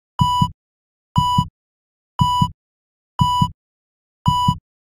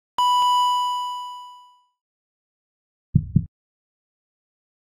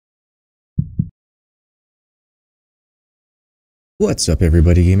What's up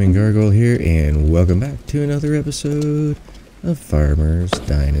everybody, GaminGargoyle here, and welcome back to another episode of Farmers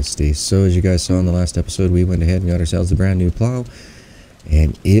Dynasty. So as you guys saw in the last episode, we went ahead and got ourselves a brand new plow,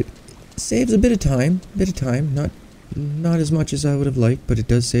 and it saves a bit of time, not as much as I would have liked, but it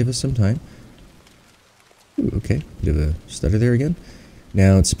does save us some time. Ooh, okay, bit of a stutter there again.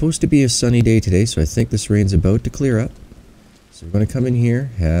 Now it's supposed to be a sunny day today, so I think this rain's about to clear up. So we're going to come in here,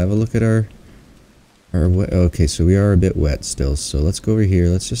 have a look at our wet. Okay, so we are a bit wet still, so let's go over here.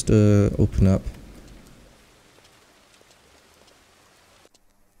 Let's just open up.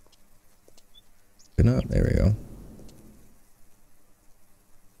 Open up, there we go.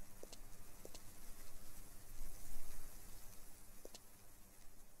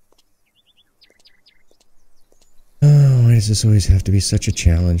 Oh, why does this always have to be such a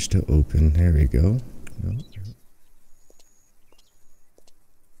challenge to open? There we go. No.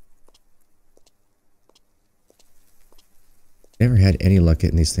 Never had any luck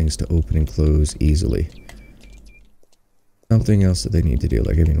getting these things to open and close easily. Something else that they need to do.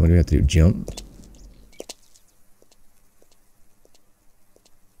 Like, I mean, what do we have to do? Jump?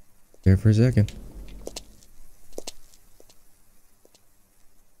 There for a second.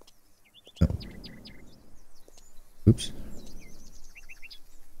 Oh. Oops.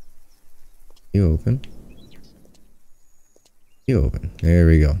 You open. You open. There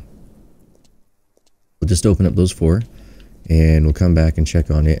we go. We'll just open up those four. And we'll come back and check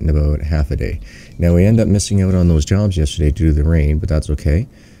on it in about half a day. Now we end up missing out on those jobs yesterday due to the rain, but that's okay.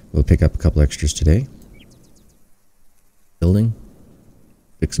 We'll pick up a couple extras today. Building.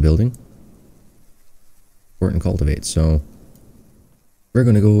 Fix building. Support and cultivate. So we're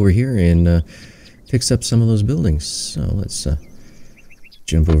going to go over here and fix up some of those buildings. So let's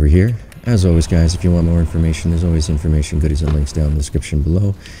jump over here. As always, guys, if you want more information, there's always information, goodies, and links down in the description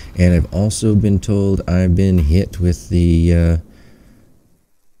below. And I've also been told I've been hit with the,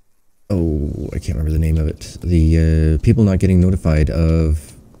 oh, I can't remember the name of it. The people not getting notified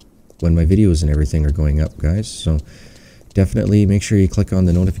of when my videos and everything are going up, guys. So definitely make sure you click on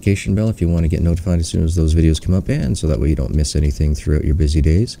the notification bell if you want to get notified as soon as those videos come up, and so that way you don't miss anything throughout your busy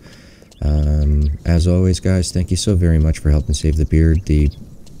days. As always, guys, thank you so very much for helping save the beard. The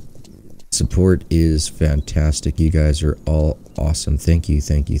support is fantastic. You guys are all awesome. Thank you,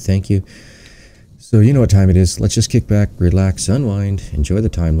 thank you, thank you. So you know what time it is. Let's just kick back, relax, unwind, enjoy the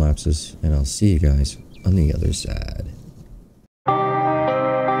time lapses, and I'll see you guys on the other side.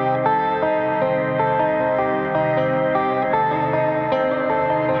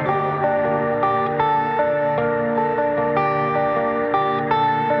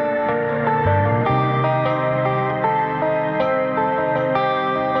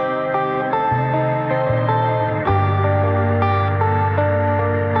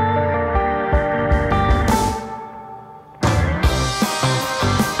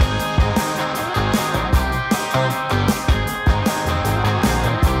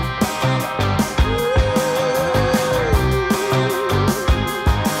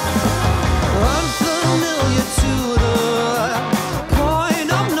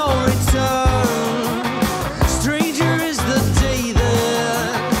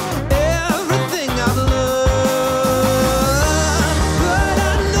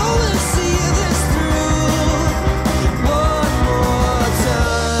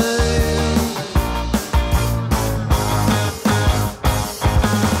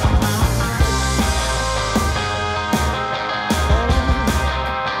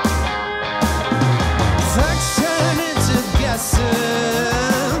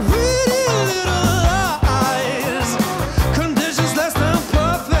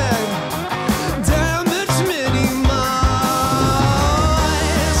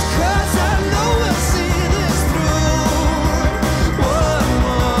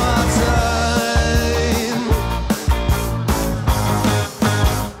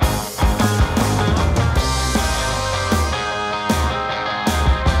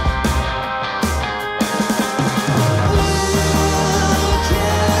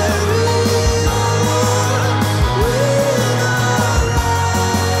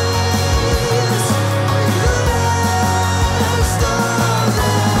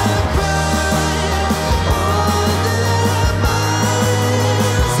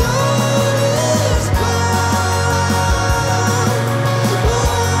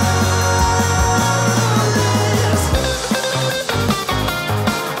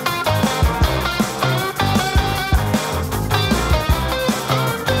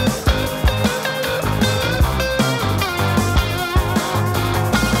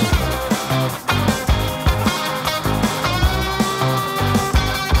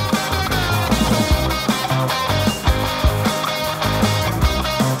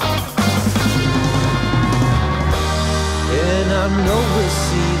 know we'll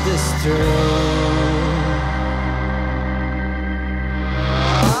see this through.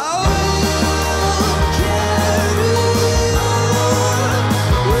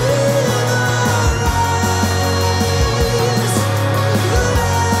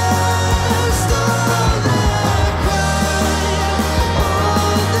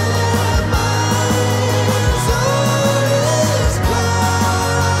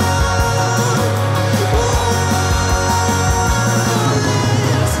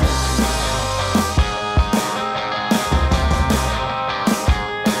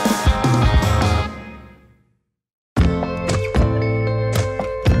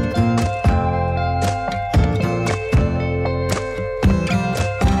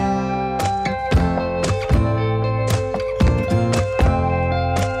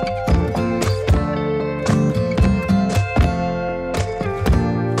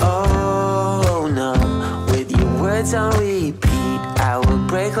 On repeat, I will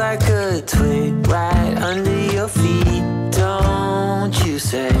break like a twig right under your feet. Don't you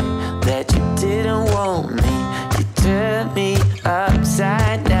say that you didn't want me. You turned me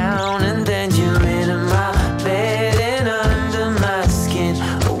upside down and then you're in my bed and under my skin.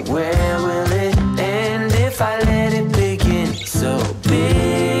 Oh, where will it end if I let it begin? So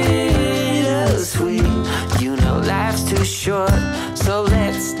bittersweet, you know life's too short, so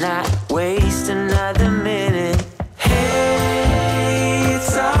let's not waste another minute.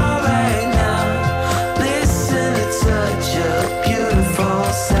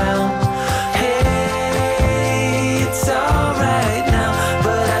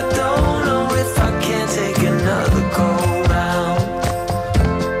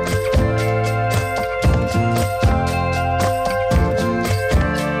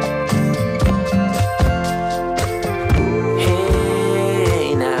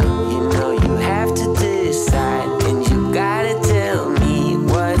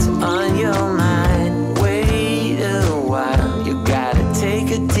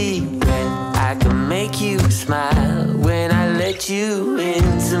 You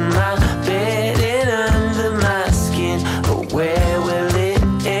into my bed and under my skin. But where will it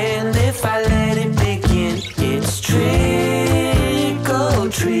end if I let it begin? It's trick or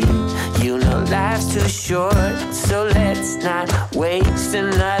treat, you know life's too short, so let's not waste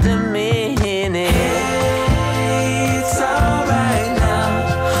another minute. Hey, it's alright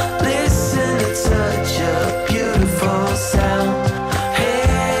now. Listen to such a beautiful sound.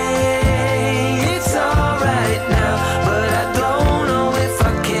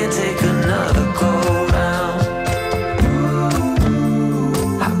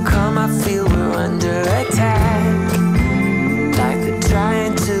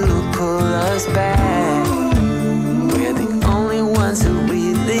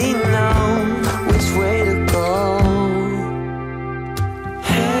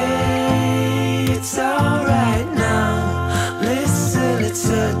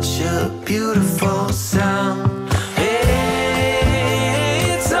 Beautiful sound.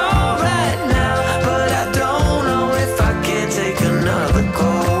 Hey, it's alright now, but I don't know if I can take another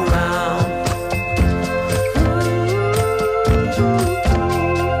go round.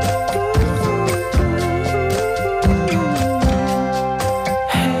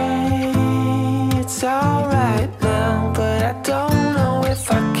 Hey, it's alright now, but I don't know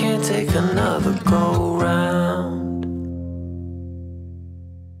if I can take another go round.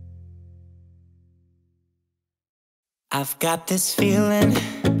 I've got this feeling,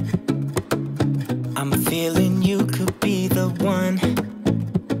 I'm feeling you could be the one.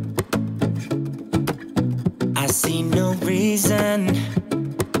 I see no reason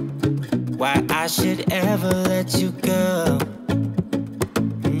why I should ever let you go.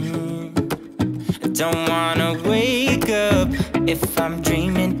 I don't wanna wake up if I'm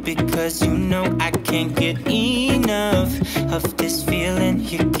dreaming, because you know I can't get enough of this feeling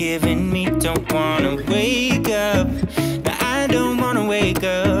you're giving me. Don't wanna wake up, no, I don't wanna wake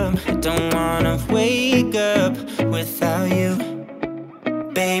up. I don't wanna wake up without you,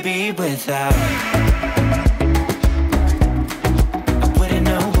 baby, without I wouldn't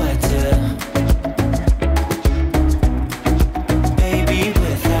know what to, baby,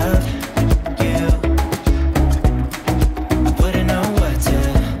 without you I wouldn't know what to,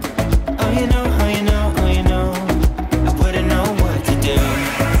 oh you know, oh you know, oh you know, I wouldn't know what to do,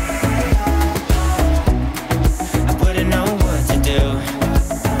 I wouldn't know what to do,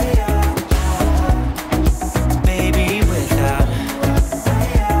 baby, without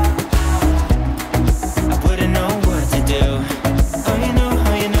I wouldn't know what to do, oh you know,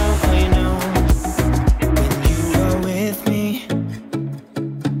 oh you know, oh you know. When you are with me,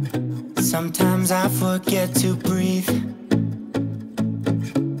 sometimes I forget to breathe.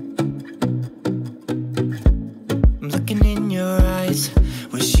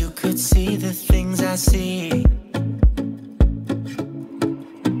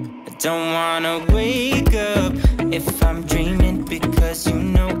 don't wanna wake up if I'm dreaming, because you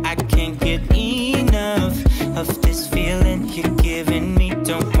know I can't get enough of this feeling you're giving me.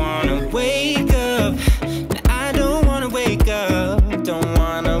 Don't wanna wake up, I don't wanna wake up, don't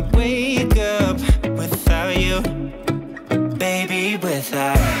wanna wake up without you, baby,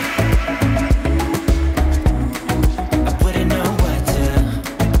 without.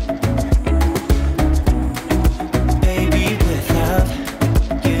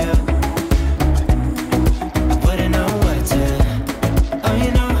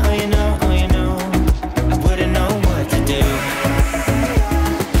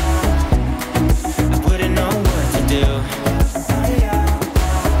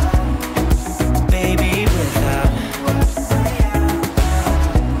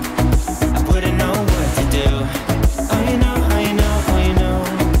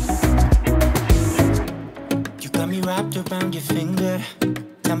 Around your finger,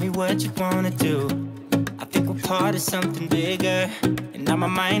 tell me what you wanna do. I think we're part of something bigger, and now my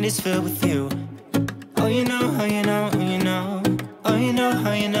mind is filled with you. Oh, you know, oh, you know, oh, you know, oh, you know,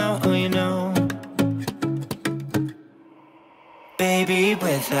 oh, you know, oh, you know, baby,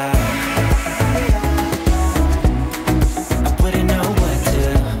 without.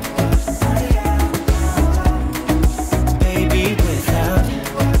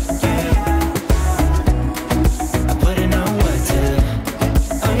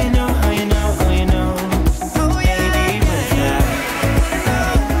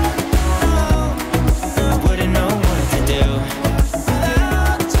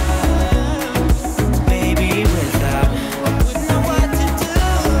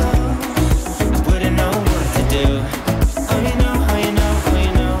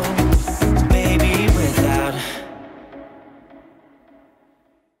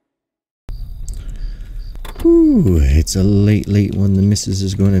 It's a late one. The missus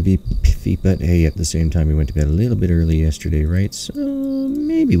is going to be piffy, but hey, at the same time, we went to bed a little bit early yesterday, right? So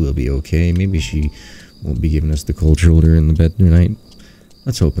maybe we'll be okay. Maybe she won't be giving us the cold shoulder in the bed tonight.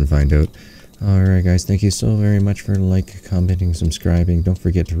 Let's hope and find out. Alright guys, thank you so very much for commenting, subscribing. Don't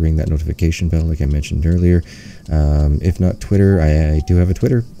forget to ring that notification bell like I mentioned earlier. If not Twitter, I do have a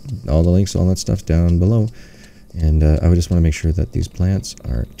Twitter. All the links, all that stuff's down below. And I would just want to make sure that these plants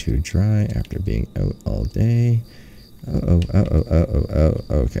aren't too dry after being out all day.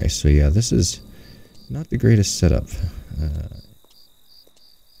 Okay, so yeah, this is not the greatest setup.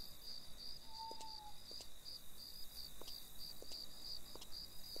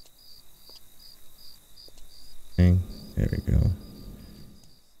 There we go.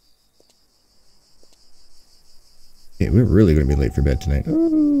 Yeah, we're really going to be late for bed tonight.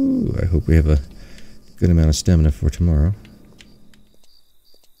 Oh, I hope we have a good amount of stamina for tomorrow.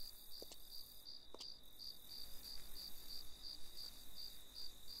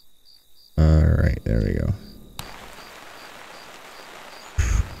 Alright, there we go.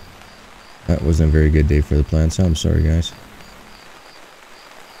 That wasn't a very good day for the plants. I'm sorry, guys.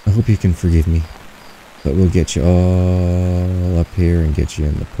 I hope you can forgive me. But we'll get you all up here and get you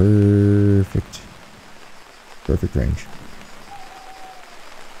in the perfect range.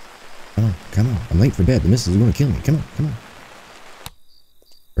 Come on, come on. I'm late for bed. The missus is going to kill me. Come on, come on.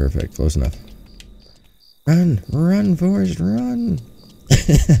 Perfect. Close enough. Run! Run, Forrest, run!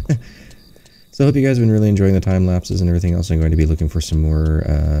 So I hope you guys have been really enjoying the time lapses and everything else. I'm going to be looking for some more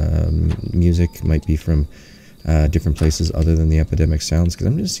music. Might be from different places other than the Epidemic Sounds, because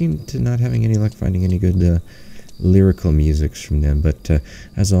I'm just seem to not having any luck finding any good lyrical musics from them. But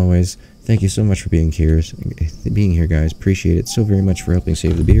as always, thank you so much for being here, guys. Appreciate it so very much for helping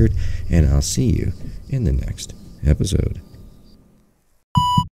save the beard, and I'll see you in the next episode.